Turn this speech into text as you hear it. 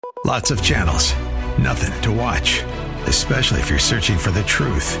Lots of channels, nothing to watch, especially if you're searching for the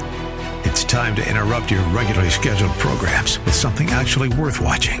truth. It's time to interrupt your regularly scheduled programs with something actually worth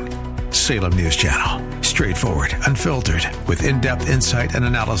watching. Salem News Channel. Straightforward, unfiltered, with in-depth insight and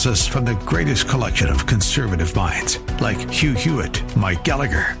analysis from the greatest collection of conservative minds like Hugh Hewitt, Mike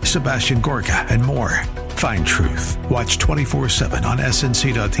Gallagher, Sebastian Gorka, and more. Find truth. Watch 24/7 on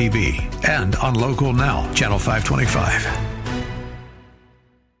snc.tv and on Local Now, Channel 525.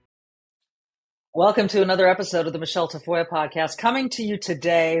 Welcome to another episode of the Michelle Tafoya podcast, coming to you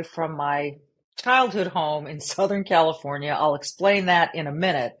today from my childhood home in Southern California. I'll explain that in a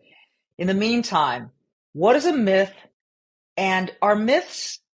minute. In the meantime, what is a myth, and are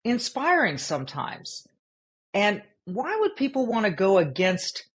myths inspiring sometimes? And why would people want to go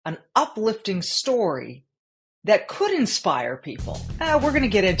against an uplifting story that could inspire people? We're going to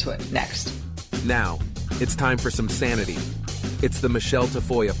get into it next. Now, it's time for some sanity. It's the Michelle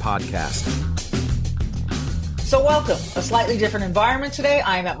Tafoya podcast. So welcome. A slightly different environment today.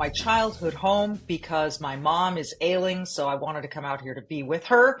 I am at my childhood home because my mom is ailing, so I wanted to come out here to be with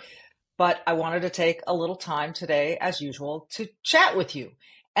her. But I wanted to take a little time today, as usual, to chat with you.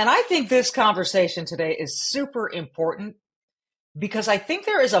 And I think this conversation today is super important because I think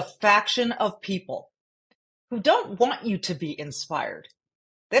there is a faction of people who don't want you to be inspired.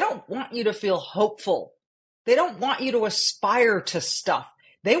 They don't want you to feel hopeful. They don't want you to aspire to stuff.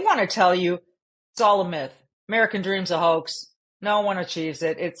 They want to tell you it's all a myth. American dream's a hoax. No one achieves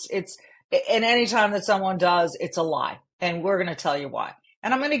it. And any time that someone does, it's a lie. And we're going to tell you why.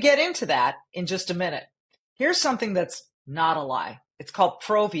 And I'm going to get into that in just a minute. Here's something that's not a lie. It's called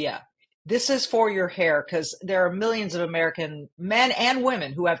Provia. This is for your hair because there are millions of American men and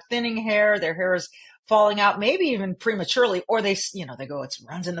women who have thinning hair. Their hair is falling out, maybe even prematurely, or they go, it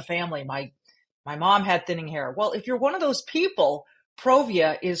runs in the family. My mom had thinning hair. Well, if you're one of those people,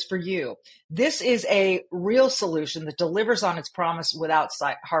 Provia is for you. This is a real solution that delivers on its promise without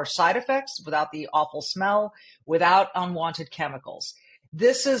harsh side effects, without the awful smell, without unwanted chemicals.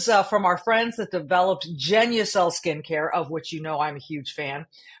 This is from our friends that developed Genucel skincare, of which you know I'm a huge fan.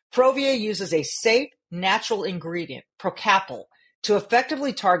 Provia uses a safe, natural ingredient, Procapil, to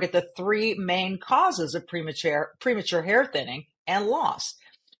effectively target the three main causes of premature hair thinning and loss.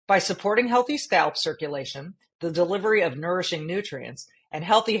 By supporting healthy scalp circulation, the delivery of nourishing nutrients, and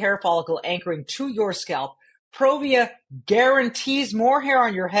healthy hair follicle anchoring to your scalp, Provia guarantees more hair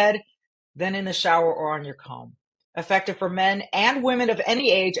on your head than in the shower or on your comb. Effective for men and women of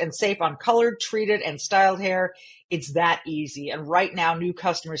any age and safe on colored, treated, and styled hair. It's that easy. And right now, new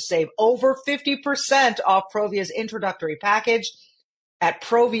customers save over 50% off Provia's introductory package at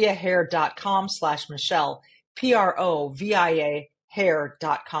proviahair.com/Michelle, Provia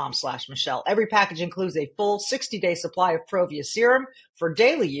hair.com/Michelle. Every package includes a full 60-day supply of Provia serum for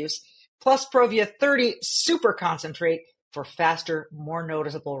daily use, plus Provia 30 super concentrate for faster, more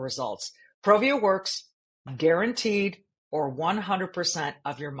noticeable results. Provia works, guaranteed, or 100%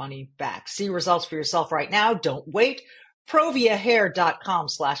 of your money back. See results for yourself right now. Don't wait.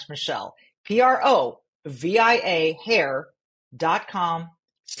 Proviahair.com/Michelle, Provia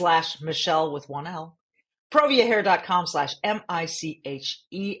hair.com/Michelle with one L.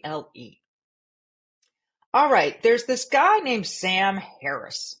 Proviahair.com/Michelle. All right, there's this guy named Sam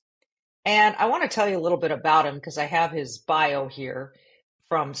Harris. And I want to tell you a little bit about him because I have his bio here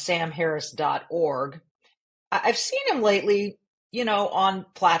from samharris.org. I've seen him lately, on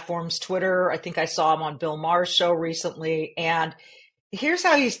platforms, Twitter. I think I saw him on Bill Maher's show recently. And here's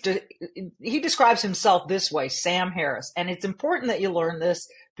how he describes himself this way, Sam Harris. And it's important that you learn this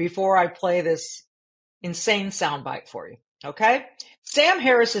before I play this insane soundbite for you. Okay? Sam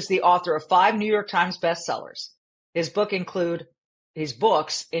Harris is the author of 5 New York Times bestsellers. His books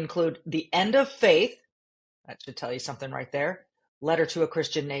include The End of Faith. That should tell you something right there. Letter to a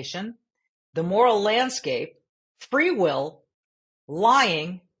Christian Nation. The Moral Landscape. Free Will.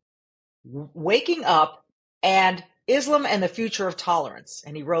 Lying. Waking Up. And Islam and the Future of Tolerance.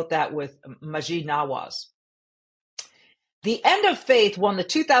 And he wrote that with Maajid Nawaz. The End of Faith won the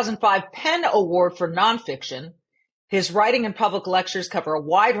 2005 PEN Award for Nonfiction. His writing and public lectures cover a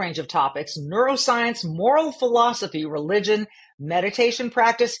wide range of topics: neuroscience, moral philosophy, religion, meditation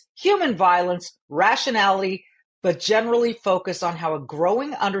practice, human violence, rationality, but generally focus on how a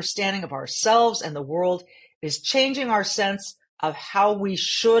growing understanding of ourselves and the world is changing our sense of how we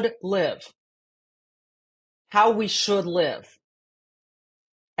should live. How we should live.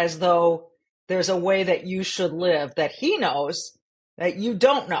 As though there's a way that you should live that he knows that you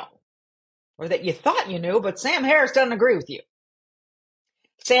don't know, or that you thought you knew, but Sam Harris doesn't agree with you.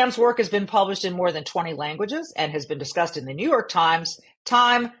 Sam's work has been published in more than 20 languages and has been discussed in the New York Times,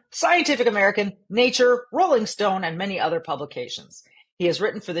 Time, Scientific American, Nature, Rolling Stone, and many other publications. He has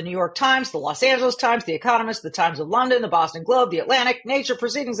written for the New York Times, the Los Angeles Times, the Economist, the Times of London, the Boston Globe, the Atlantic, Nature,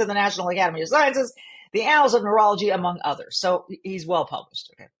 Proceedings of the National Academy of Sciences, the Annals of Neurology, among others. So he's well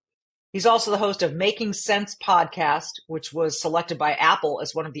published. Okay. He's also the host of Making Sense podcast, which was selected by Apple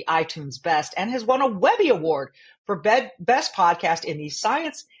as one of the iTunes best and has won a Webby Award for best podcast in the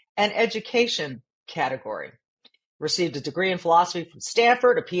science and education category. Received a degree in philosophy from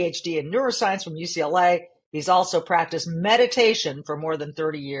Stanford, a PhD in neuroscience from UCLA. He's also practiced meditation for more than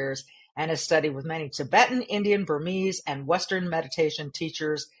 30 years and has studied with many Tibetan, Indian, Burmese, and Western meditation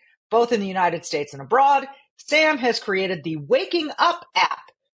teachers, both in the United States and abroad. Sam has created the Waking Up app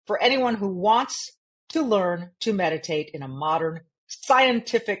for anyone who wants to learn to meditate in a modern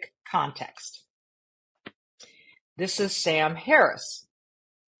scientific context. This is Sam Harris.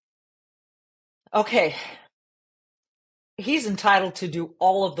 Okay, he's entitled to do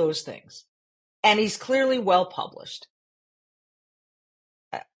all of those things. And he's clearly well published.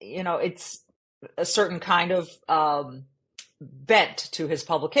 It's a certain kind of bent to his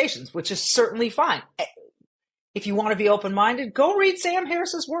publications, which is certainly fine. If you want to be open-minded, go read Sam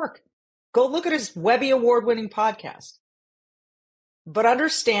Harris's work. Go look at his Webby Award-winning podcast. But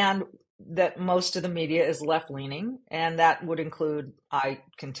understand that most of the media is left-leaning, and that would include, I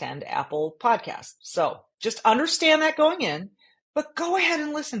contend, Apple Podcasts. So just understand that going in, but go ahead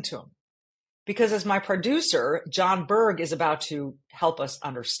and listen to him. Because as my producer, John Berg, is about to help us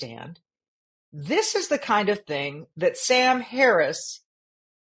understand, this is the kind of thing that Sam Harris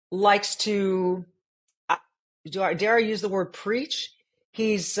likes to, dare I use the word preach?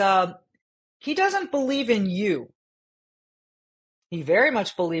 He doesn't believe in you. He very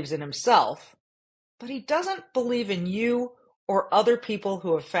much believes in himself, but he doesn't believe in you or other people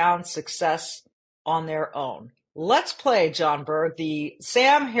who have found success on their own. Let's play, John Berg, the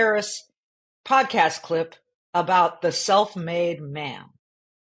Sam Harris podcast clip about the self-made man.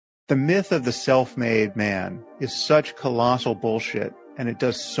 The myth of the self-made man is such colossal bullshit, and it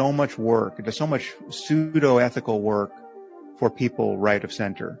does so much work. It does so much pseudo-ethical work for people right of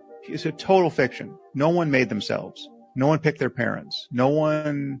center. It's a total fiction. No one made themselves. No one picked their parents. No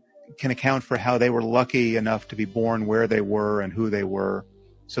one can account for how they were lucky enough to be born where they were and who they were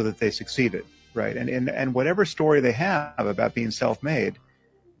so that they succeeded, right? And whatever story they have about being self-made,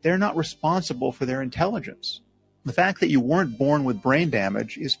 they're not responsible for their intelligence. The fact that you weren't born with brain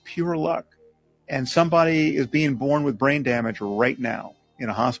damage is pure luck. And somebody is being born with brain damage right now in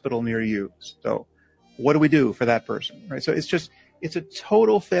a hospital near you. So what do we do for that person, right? So it's a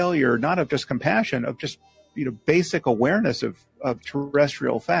total failure, not of just compassion, of just, basic awareness of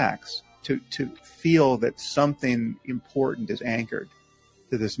terrestrial facts to feel that something important is anchored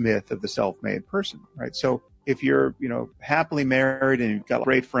to this myth of the self-made person, right? So if you're, happily married and you've got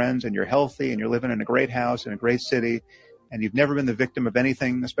great friends and you're healthy and you're living in a great house in a great city and you've never been the victim of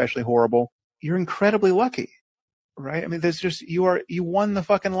anything especially horrible, you're incredibly lucky, right? I mean, you won the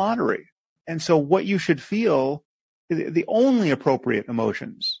fucking lottery. And so what you should feel, the only appropriate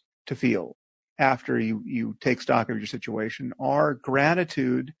emotions to feel after you take stock of your situation are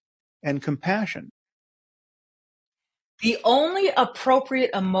gratitude and compassion. The only appropriate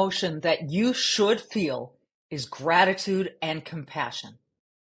emotion that you should feel is gratitude and compassion.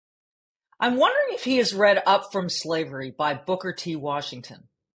 I'm wondering if he has read Up From Slavery by Booker T. Washington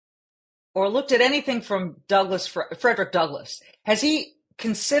or looked at anything from Frederick Douglass. Has he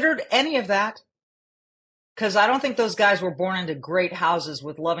considered any of that? Because I don't think those guys were born into great houses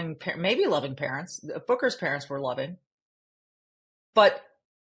with loving parents. Booker's parents were loving. But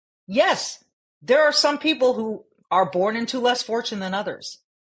yes, there are some people who are born into less fortune than others.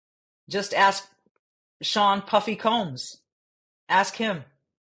 Just ask Sean Puffy Combs. Ask him.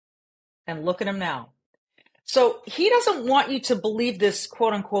 And look at him now. So he doesn't want you to believe this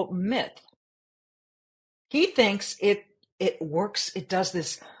quote unquote myth. He thinks it works. It does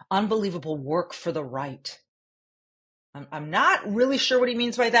this unbelievable work for the right. I'm not really sure what he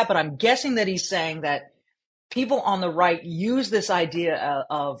means by that, but I'm guessing that he's saying that people on the right use this idea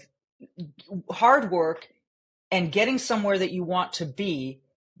of hard work and getting somewhere that you want to be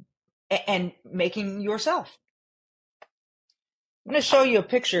and making yourself. I'm going to show you a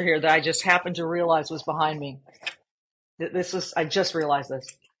picture here that I just happened to realize was behind me. I just realized this.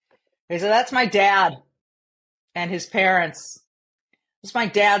 Okay, so that's my dad and his parents. This is my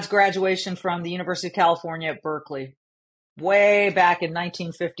dad's graduation from the University of California at Berkeley, way back in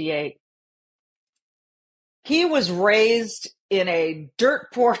 1958. He was raised in a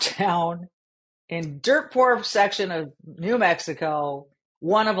dirt poor town, in dirt poor section of New Mexico,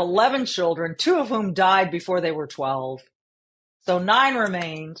 one of 11 children, 2 of whom died before they were 12. So 9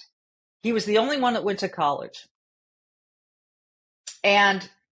 remained. He was the only one that went to college. And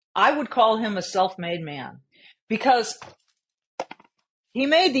I would call him a self-made man because he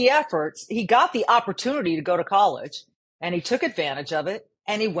made the efforts. He got the opportunity to go to college and he took advantage of it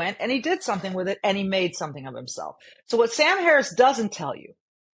and he went and he did something with it and he made something of himself. So what Sam Harris doesn't tell you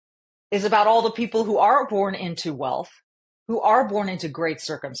is about all the people who are born into wealth, who are born into great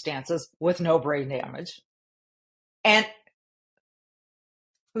circumstances with no brain damage, and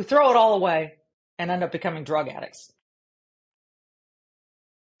who throw it all away and end up becoming drug addicts.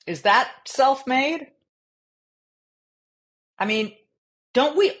 Is that self-made? I mean,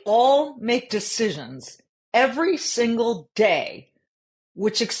 don't we all make decisions every single day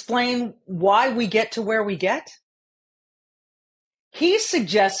which explain why we get to where we get? He's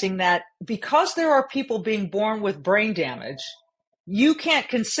suggesting that because there are people being born with brain damage, you can't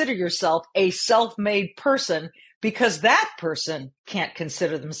consider yourself a self-made person because that person can't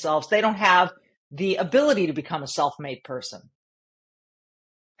consider themselves. They don't have the ability to become a self-made person.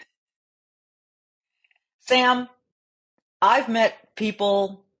 Sam, I've met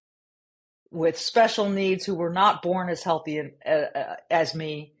people with special needs who were not born as healthy as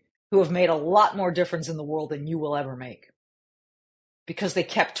me, who have made a lot more difference in the world than you will ever make because they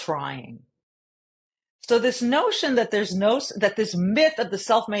kept trying. So this notion that that this myth of the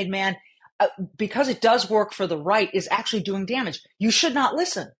self-made man, because it does work for the right, is actually doing damage. You should not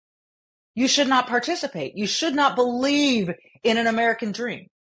listen. You should not participate. You should not believe in an American dream.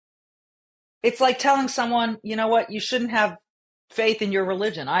 It's like telling someone, you know what, you shouldn't have faith in your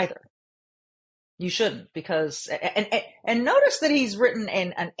religion either. You shouldn't, because, and notice that he's written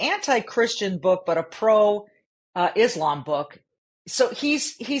an anti-Christian book, but a pro-Islam book. So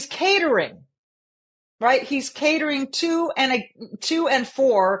he's catering, right? He's catering to and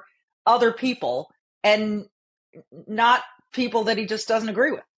for other people and not people that he just doesn't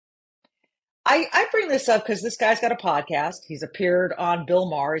agree with. I bring this up because this guy's got a podcast. He's appeared on Bill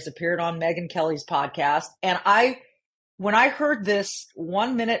Maher. He's appeared on Megyn Kelly's podcast. And when I heard this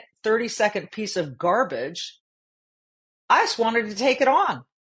 1 minute, 30-second piece of garbage, I just wanted to take it on.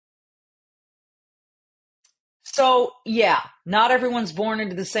 So, yeah, not everyone's born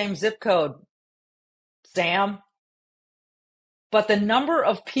into the same zip code, Sam. But the number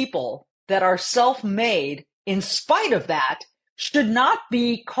of people that are self-made in spite of that should not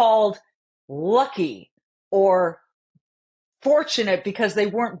be called lucky or fortunate because they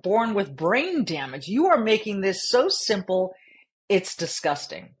weren't born with brain damage. You are making this so simple, it's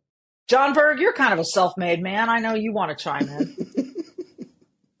disgusting. John Berg, you're kind of a self-made man. I know you want to chime in.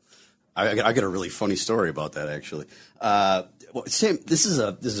 I got a really funny story about that, actually. Sam, this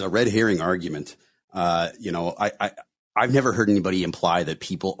is a red herring argument. I've never heard anybody imply that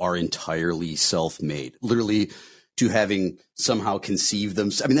people are entirely self-made. Literally, to having somehow conceived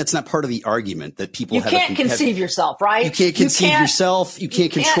them. I mean, that's not part of the argument that people you can't conceive yourself, right? You can't conceive yourself. You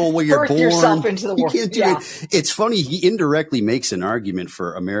can't control where you're born. Yourself into the world. You can't do it. It's funny. He indirectly makes an argument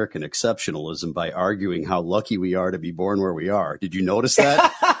for American exceptionalism by arguing how lucky we are to be born where we are. Did you notice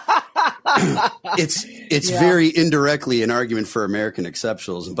that? It's very indirectly an argument for American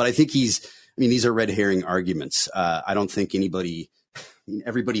exceptionalism, but I think these are red herring arguments. I don't think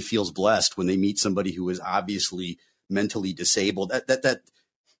everybody feels blessed when they meet somebody who is obviously mentally disabled.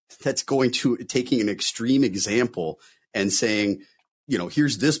 That's going to taking an extreme example and saying,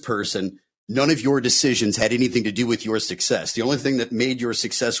 here's this person. None of your decisions had anything to do with your success. The only thing that made your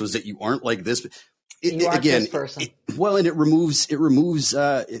success was that you aren't like this. This person.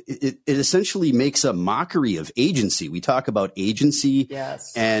 It essentially makes a mockery of agency. We talk about agency,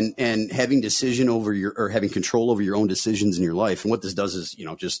 yes, and having decision over having control over your own decisions in your life. And what this does is,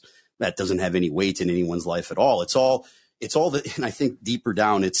 just that doesn't have any weight in anyone's life at all. It's all that, and I think deeper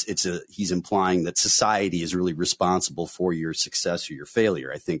down, he's implying that society is really responsible for your success or your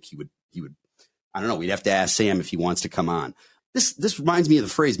failure. I think he would, I don't know. We'd have to ask Sam if he wants to come on. This reminds me of the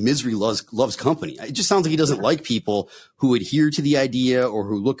phrase "misery loves company." It just sounds like he doesn't like people who adhere to the idea or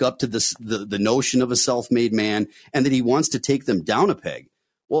who look up to the notion of a self-made man, and that he wants to take them down a peg.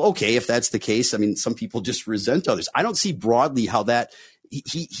 Well, okay, if that's the case, I mean, some people just resent others. I don't see broadly how that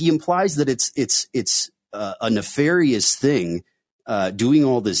he implies that it's a nefarious thing doing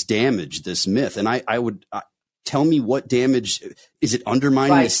all this damage, this myth, and I would. Tell me what damage is it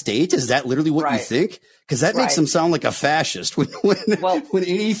undermining the state? Is that literally what you think? Because that makes him sound like a fascist when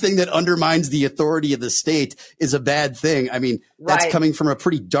anything that undermines the authority of the state is a bad thing. I mean, that's coming from a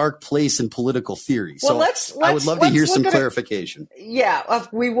pretty dark place in political theory. Well, so I would love to hear some clarification. Yeah,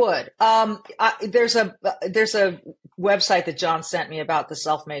 we would. There's a website that John sent me about the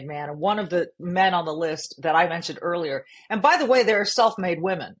self-made man, and one of the men on the list that I mentioned earlier, and by the way, there are self-made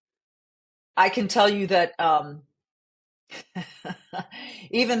women. I can tell you that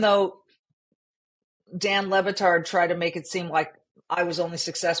even though Dan Le Batard tried to make it seem like I was only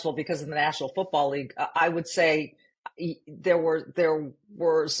successful because of the National Football League, I would say there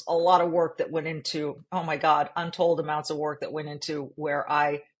was a lot of work that went into, oh my God, untold amounts of work that went into where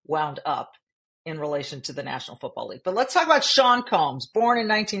I wound up in relation to the National Football League. But let's talk about Sean Combs, born in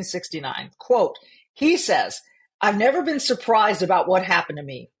 1969. Quote, he says, "I've never been surprised about what happened to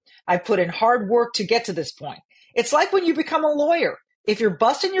me. I put in hard work to get to this point. It's like when you become a lawyer. If you're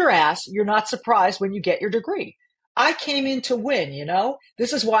busting your ass, you're not surprised when you get your degree. I came in to win, you know?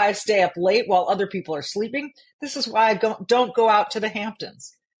 This is why I stay up late while other people are sleeping. This is why I don't go out to the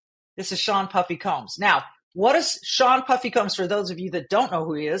Hamptons." This is Sean Puffy Combs. Now, what is Sean Puffy Combs? For those of you that don't know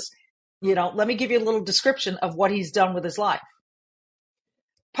who he is, let me give you a little description of what he's done with his life.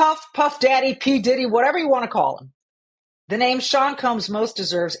 Puff Daddy, P. Diddy, whatever you want to call him. The name Sean Combs most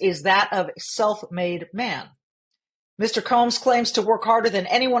deserves is that of self-made man. Mr. Combs claims to work harder than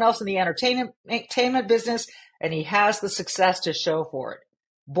anyone else in the entertainment business, and he has the success to show for it.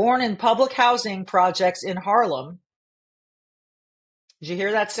 Born in public housing projects in Harlem. Did you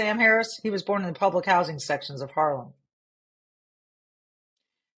hear that, Sam Harris? He was born in the public housing sections of Harlem.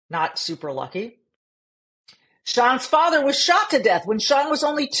 Not super lucky. Sean's father was shot to death when Sean was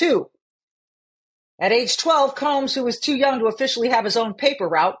only 2. At age 12, Combs, who was too young to officially have his own paper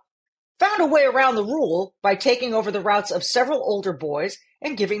route, found a way around the rule by taking over the routes of several older boys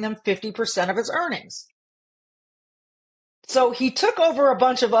and giving them 50% of his earnings. So he took over a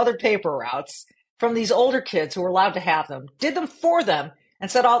bunch of other paper routes from these older kids who were allowed to have them, did them for them, and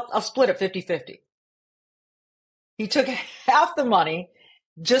said, I'll split it 50-50. He took half the money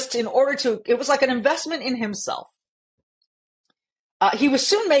just in order to, it was like an investment in himself. He was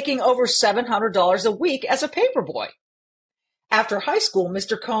soon making over $700 a week as a paper boy. After high school,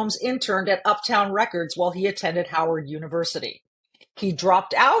 Mr. Combs interned at Uptown Records while he attended Howard University. He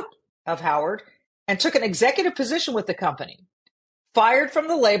dropped out of Howard and took an executive position with the company. Fired from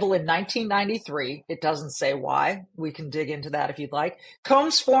the label in 1993, it doesn't say why. We can dig into that if you'd like.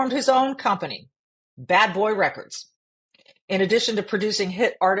 Combs formed his own company, Bad Boy Records. In addition to producing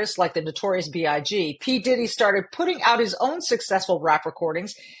hit artists like the Notorious B.I.G., P. Diddy started putting out his own successful rap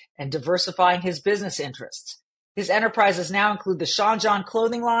recordings and diversifying his business interests. His enterprises now include the Sean John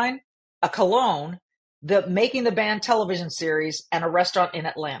clothing line, a cologne, the Making the Band television series, and a restaurant in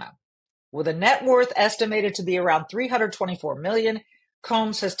Atlanta. With a net worth estimated to be around $324 million,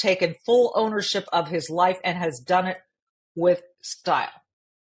 Combs has taken full ownership of his life and has done it with style.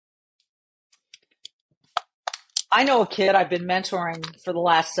 I know a kid I've been mentoring for the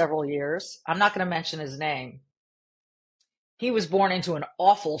last several years. I'm not going to mention his name. He was born into an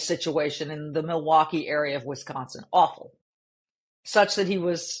awful situation in the Milwaukee area of Wisconsin. Awful. Such that he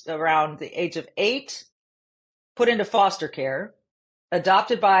was around the age of 8, put into foster care,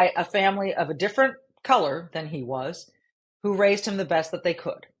 adopted by a family of a different color than he was, who raised him the best that they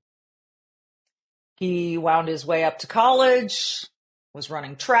could. He wound his way up to college, was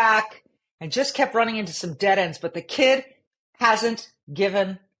running track, and just kept running into some dead ends, but the kid hasn't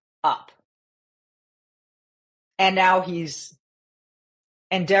given up. And now he's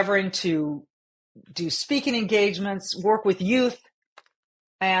endeavoring to do speaking engagements, work with youth,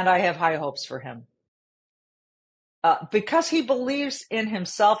 and I have high hopes for him. Because he believes in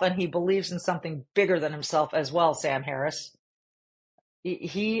himself and he believes in something bigger than himself as well, Sam Harris.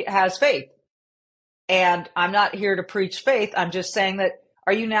 He has faith. And I'm not here to preach faith. I'm just saying that,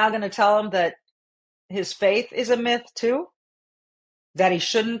 are you now going to tell him that his faith is a myth too? That he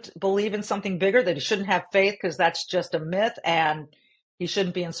shouldn't believe in something bigger, that he shouldn't have faith because that's just a myth and he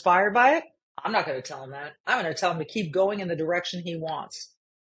shouldn't be inspired by it? I'm not going to tell him that. I'm going to tell him to keep going in the direction he wants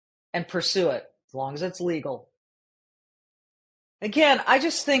and pursue it as long as it's legal. Again, I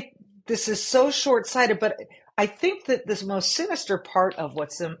just think this is so short-sighted, but I think that this most sinister part of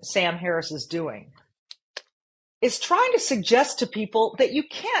what Sam Harris is doing is trying to suggest to people that you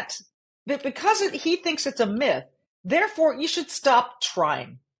can't, that because he thinks it's a myth, therefore you should stop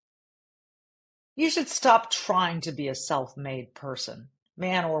trying. You should stop trying to be a self-made person,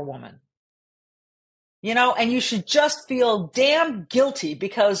 man or woman. And you should just feel damn guilty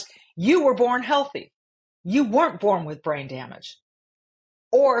because you were born healthy. You weren't born with brain damage.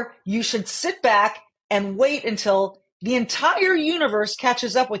 Or you should sit back and wait until the entire universe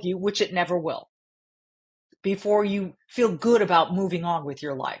catches up with you, which it never will, before you feel good about moving on with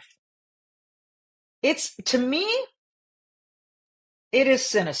your life. To me, it is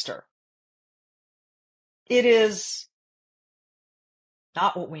sinister. It is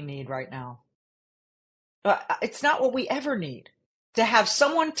Not what we need right now. It's not what we ever need. To have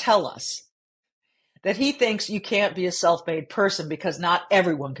someone tell us that he thinks you can't be a self-made person because not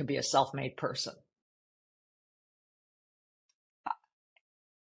everyone can be a self-made person.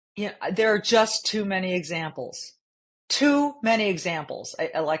 There are just too many examples. Too many examples.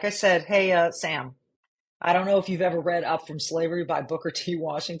 Like I said, hey, Sam, I don't know if you've ever read Up From Slavery by Booker T.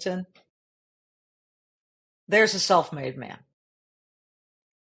 Washington. There's a self-made man.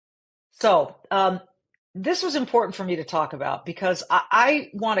 So this was important for me to talk about because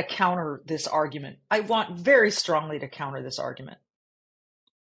I want to counter this argument. I want very strongly to counter this argument.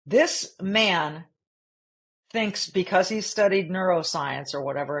 This man thinks because he studied neuroscience or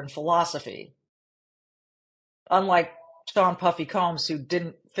whatever and philosophy, unlike Sean Puffy Combs, who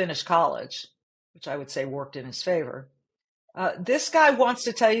didn't finish college, which I would say worked in his favor, this guy wants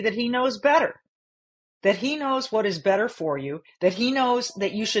to tell you that he knows better, that he knows what is better for you, that he knows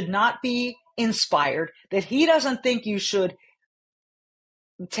that you should not be inspired, that he doesn't think you should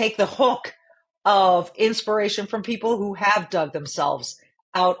take the hook of inspiration from people who have dug themselves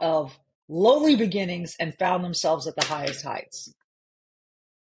out of lowly beginnings and found themselves at the highest heights.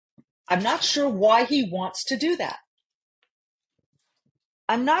 I'm not sure why he wants to do that.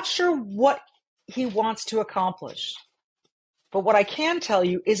 I'm not sure what he wants to accomplish. But what I can tell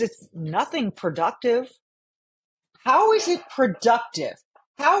you is it's nothing productive. How is it productive?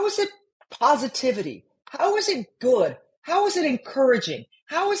 How is it positivity? How is it good? How is it encouraging?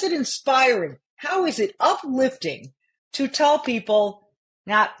 How is it inspiring? How is it uplifting to tell people,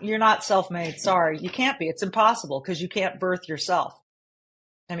 you're not self-made. Sorry, you can't be. It's impossible because you can't birth yourself.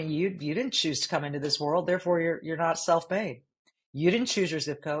 I mean, you didn't choose to come into this world, therefore you're not self-made. You didn't choose your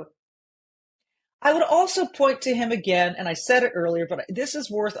zip code. I would also point to him again, and I said it earlier, but this is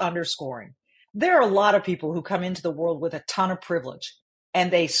worth underscoring. There are a lot of people who come into the world with a ton of privilege,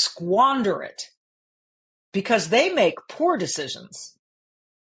 and they squander it because they make poor decisions.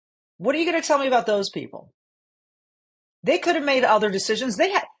 What are you going to tell me about those people? They could have made other decisions.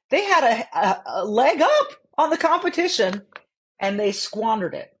 They had a leg up on the competition, and they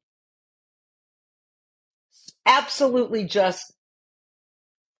squandered it. Absolutely just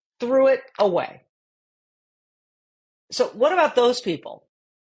threw it away. So what about those people?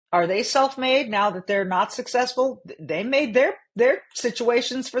 Are they self-made now that they're not successful? They made their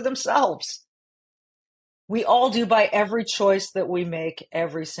situations for themselves. We all do by every choice that we make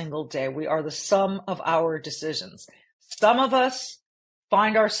every single day. We are the sum of our decisions. Some of us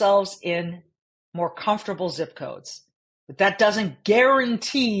find ourselves in more comfortable zip codes, but that doesn't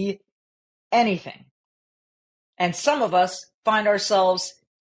guarantee anything. And some of us find ourselves,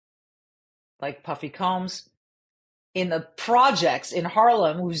 like Puffy Combs, in the projects in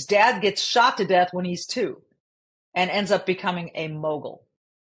Harlem, whose dad gets shot to death when he's 2 and ends up becoming a mogul.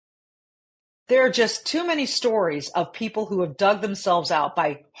 There are just too many stories of people who have dug themselves out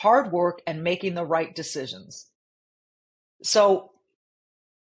by hard work and making the right decisions. So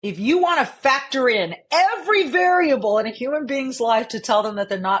if you want to factor in every variable in a human being's life to tell them that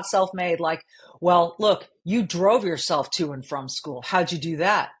they're not self-made, like, well, look, you drove yourself to and from school. How'd you do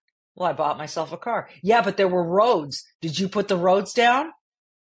that? Well, I bought myself a car. Yeah, but there were roads. Did you put the roads down?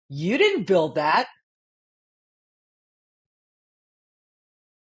 You didn't build that.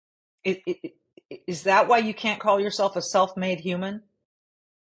 Is that why you can't call yourself a self-made human?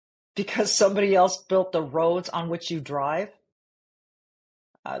 Because somebody else built the roads on which you drive?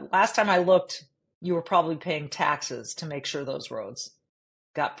 Last time I looked, you were probably paying taxes to make sure those roads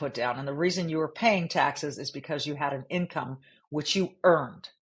got put down. And the reason you were paying taxes is because you had an income which you earned.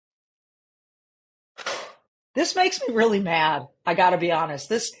 This makes me really mad. I got to be honest.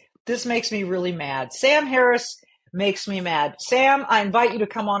 This makes me really mad. Sam Harris makes me mad. Sam, I invite you to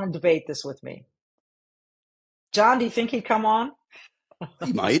come on and debate this with me. John, do you think he'd come on?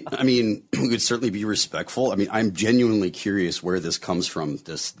 He might. I mean, we would certainly be respectful. I mean, I'm genuinely curious where this comes from.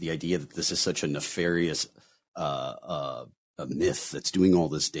 The idea that this is such a nefarious a myth that's doing all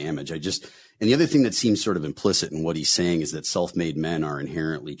this damage. And the other thing that seems sort of implicit in what he's saying is that self-made men are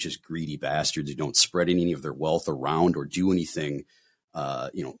inherently just greedy bastards who don't spread any of their wealth around or do anything,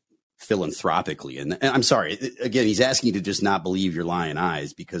 philanthropically. And I'm sorry, again, he's asking you to just not believe your lying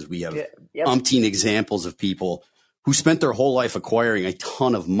eyes because we have umpteen examples of people who spent their whole life acquiring a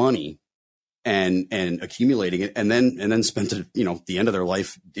ton of money and accumulating it, and then spent the end of their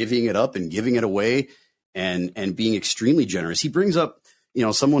life divvying it up and giving it away and being extremely generous. He brings up,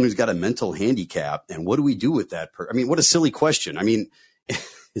 someone who's got a mental handicap, and what do we do with that? I mean, what a silly question. I mean,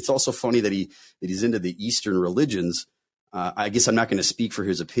 it's also funny that he's into the Eastern religions. I guess I'm not going to speak for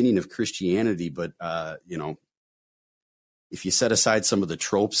his opinion of Christianity, but if you set aside some of the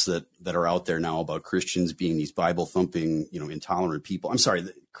tropes that are out there now about Christians being these Bible thumping, intolerant people. I'm sorry,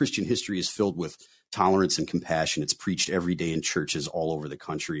 Christian history is filled with tolerance and compassion. It's preached every day in churches all over the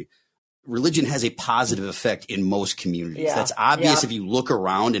country. Religion has a positive effect in most communities. Yeah. That's obvious if you look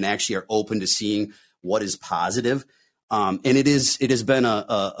around and actually are open to seeing what is positive. And it has been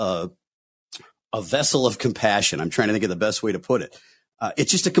a vessel of compassion. I'm trying to think of the best way to put it.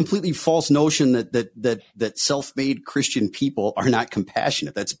 It's just a completely false notion that self-made Christian people are not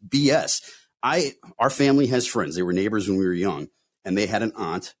compassionate. That's BS. Our family has friends. They were neighbors when we were young, and they had an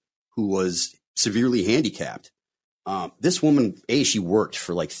aunt who was severely handicapped. This woman, she worked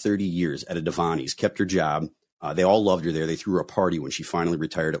for like 30 years at a Devani's, kept her job. They all loved her there. They threw her a party when she finally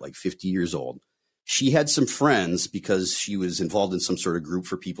retired at like 50 years old. She had some friends because she was involved in some sort of group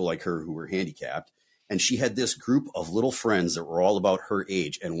for people like her who were handicapped. And she had this group of little friends that were all about her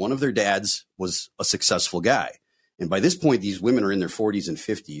age. And one of their dads was a successful guy. And by this point, these women are in their 40s and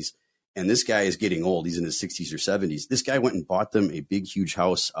 50s. And this guy is getting old. He's in his 60s or 70s. This guy went and bought them a big, huge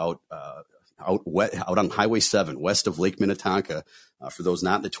house out on Highway 7, west of Lake Minnetonka. For those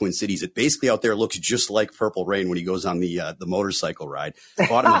not in the Twin Cities, it basically out there looks just like Purple Rain when he goes on the motorcycle ride.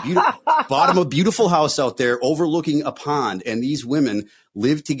 Bought him a beautiful house out there overlooking a pond. And these women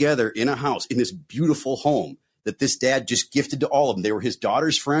lived together in a house in this beautiful home that this dad just gifted to all of them. They were his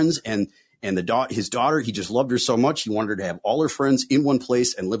daughter's friends, and his daughter, he just loved her so much. He wanted her to have all her friends in one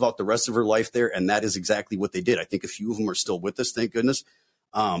place and live out the rest of her life there. And that is exactly what they did. I think a few of them are still with us, thank goodness.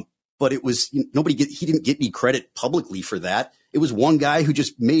 But it was he didn't get any credit publicly for that. It was one guy who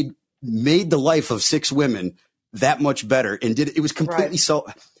just made the life of 6 women that much better and did it. It was completely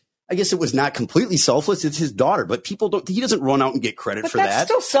I guess it was not completely selfless. It's his daughter, but he doesn't run out and get credit for that.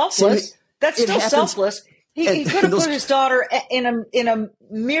 That's still selfless. That's still selfless. He could have put his daughter in a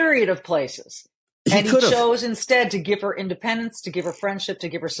myriad of places. And he chose instead to give her independence, to give her friendship, to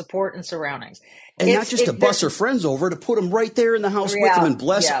give her support and surroundings. And not just to bus her friends over, to put them right there in the house with them and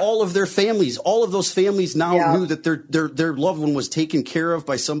bless all of their families. All of those families now knew that their loved one was taken care of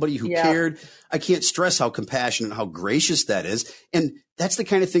by somebody who cared. I can't stress how compassionate, how gracious that is. And that's the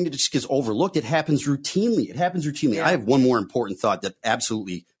kind of thing that just gets overlooked. It happens routinely. Yeah. I have one more important thought that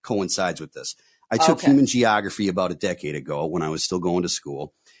absolutely coincides with this. I took human geography about a decade ago when I was still going to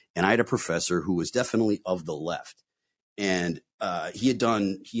school. And I had a professor who was definitely of the left, and he had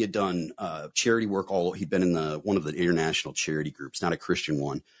done charity work. He'd been in one of the international charity groups, not a Christian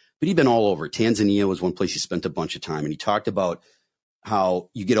one, but he'd been all over. Tanzania was one place he spent a bunch of time, and he talked about how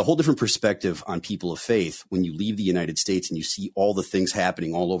you get a whole different perspective on people of faith when you leave the United States and you see all the things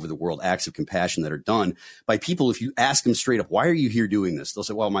happening all over the world, acts of compassion that are done by people. If you ask them straight up, why are you here doing this? They'll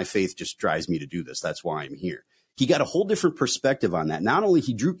say, well, my faith just drives me to do this. That's why I'm here. He got a whole different perspective on that. Not only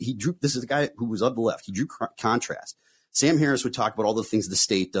he drew, this is the guy who was of the left. He drew contrast. Sam Harris would talk about all the things the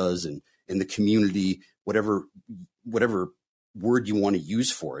state does and the community, whatever word you want to use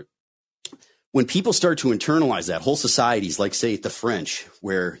for it. When people start to internalize that, whole societies, like say the French,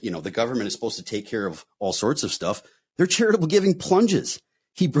 where, the government is supposed to take care of all sorts of stuff, their charitable giving plunges.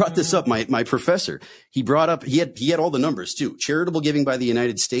 He brought this up, my professor. He brought up, he had all the numbers too. Charitable giving by the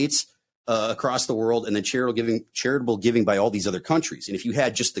United States, across the world, and then charitable giving by all these other countries. And if you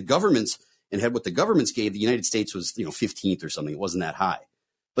had just the governments and had what the governments gave, the United States was 15th or something. It wasn't that high.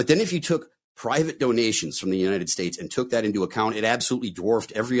 But then if you took private donations from the United States and took that into account, it absolutely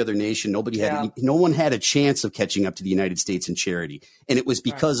dwarfed every other nation. No one had a chance of catching up to the United States in charity. And it was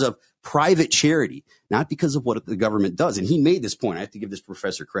because of private charity, not because of what the government does. And he made this point. I have to give this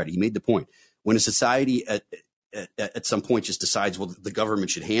professor credit. He made the point. When a society at some point just decides, well, the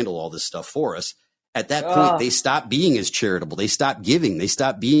government should handle all this stuff for us. At that point, they stop being as charitable. They stop giving. They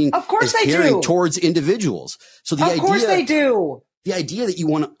stop being as caring towards individuals. So the idea that you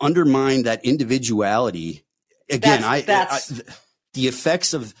want to undermine that individuality, again, the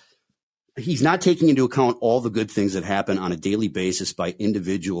effects of, he's not taking into account all the good things that happen on a daily basis by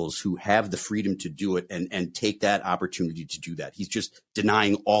individuals who have the freedom to do it and take that opportunity to do that. He's just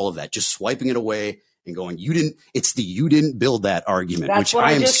denying all of that, just swiping it away and going, you didn't build that argument. That's what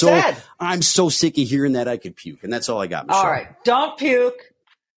I just said. I'm so sick of hearing that I could puke. And that's all I got, Michelle. All right. Don't puke.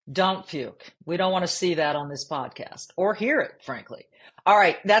 Don't puke. We don't want to see that on this podcast or hear it, frankly. All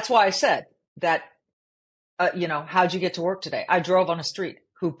right. That's why I said that, how'd you get to work today? I drove on a street.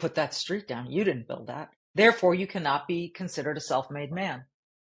 Who put that street down? You didn't build that. Therefore, you cannot be considered a self-made man.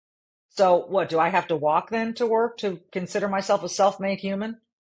 So what, do I have to walk then to work to consider myself a self-made human?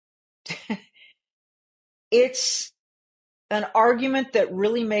 It's an argument that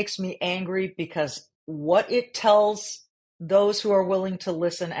really makes me angry because what it tells those who are willing to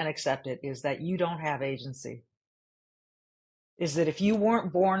listen and accept it is that you don't have agency. is that if you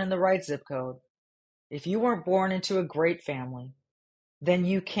weren't born in the right zip code, if you weren't born into a great family, then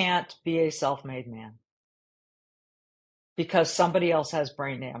you can't be a self-made man because somebody else has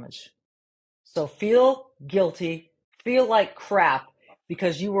brain damage. So feel guilty, feel like crap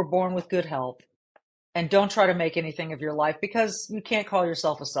because you were born with good health, and don't try to make anything of your life because you can't call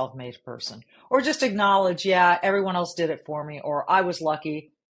yourself a self-made person. Or just acknowledge, yeah, everyone else did it for me, or I was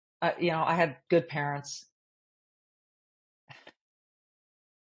lucky, I had good parents.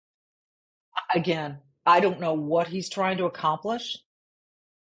 Again, I don't know what he's trying to accomplish,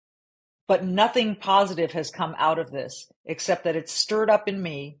 but nothing positive has come out of this except that it's stirred up in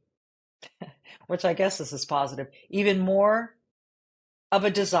me, which I guess this is positive, even more of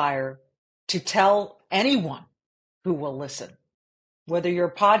a desire to tell anyone who will listen, whether you're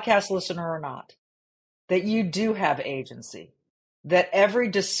a podcast listener or not, that you do have agency, that every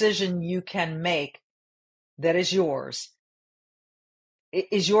decision you can make that is yours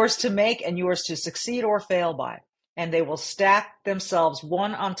to make and yours to succeed or fail by. And they will stack themselves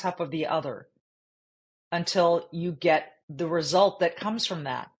one on top of the other until you get the result that comes from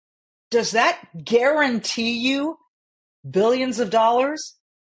that. Does that guarantee you billions of dollars?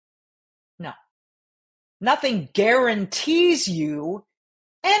 No. Nothing guarantees you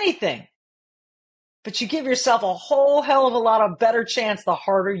anything. But you give yourself a whole hell of a lot of better chance the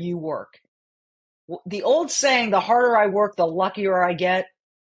harder you work. The old saying, the harder I work, the luckier I get,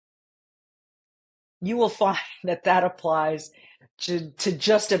 you will find that applies to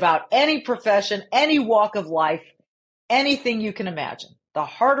just about any profession, any walk of life, anything you can imagine. The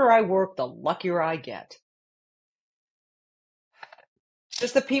harder I work, the luckier I get.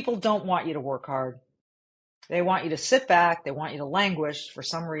 Just the people don't want you to work hard. They want you to sit back. They want you to languish for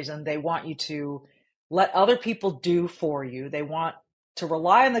some reason. They want you to let other people do for you. They want to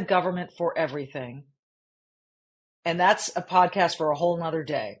rely on the government for everything. And that's a podcast for a whole nother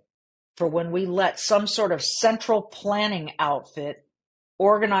day. For when we let some sort of central planning outfit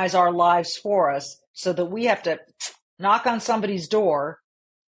organize our lives for us so that we have to knock on somebody's door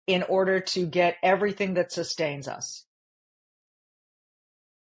in order to get everything that sustains us.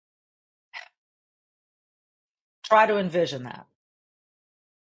 Try to envision that.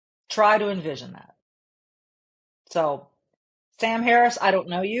 Try to envision that. So, Sam Harris, I don't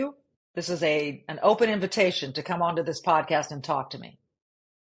know you. This is an open invitation to come onto this podcast and talk to me.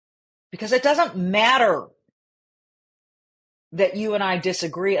 Because it doesn't matter that you and I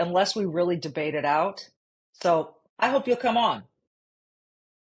disagree unless we really debate it out. So I hope you'll come on.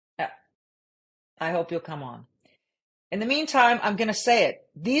 Yeah, I hope you'll come on. In the meantime, I'm going to say it.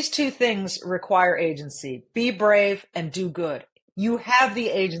 These two things require agency. Be brave and do good. You have the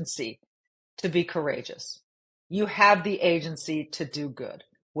agency to be courageous. You have the agency to do good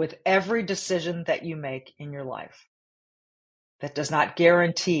with every decision that you make in your life. That does not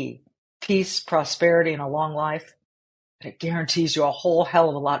guarantee peace, prosperity, and a long life, but it guarantees you a whole hell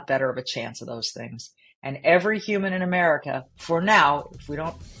of a lot better of a chance of those things. And every human in America, for now, if we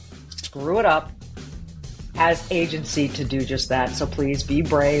don't screw it up, has agency to do just that. So please be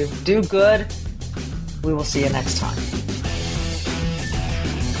brave, do good. We will see you next time.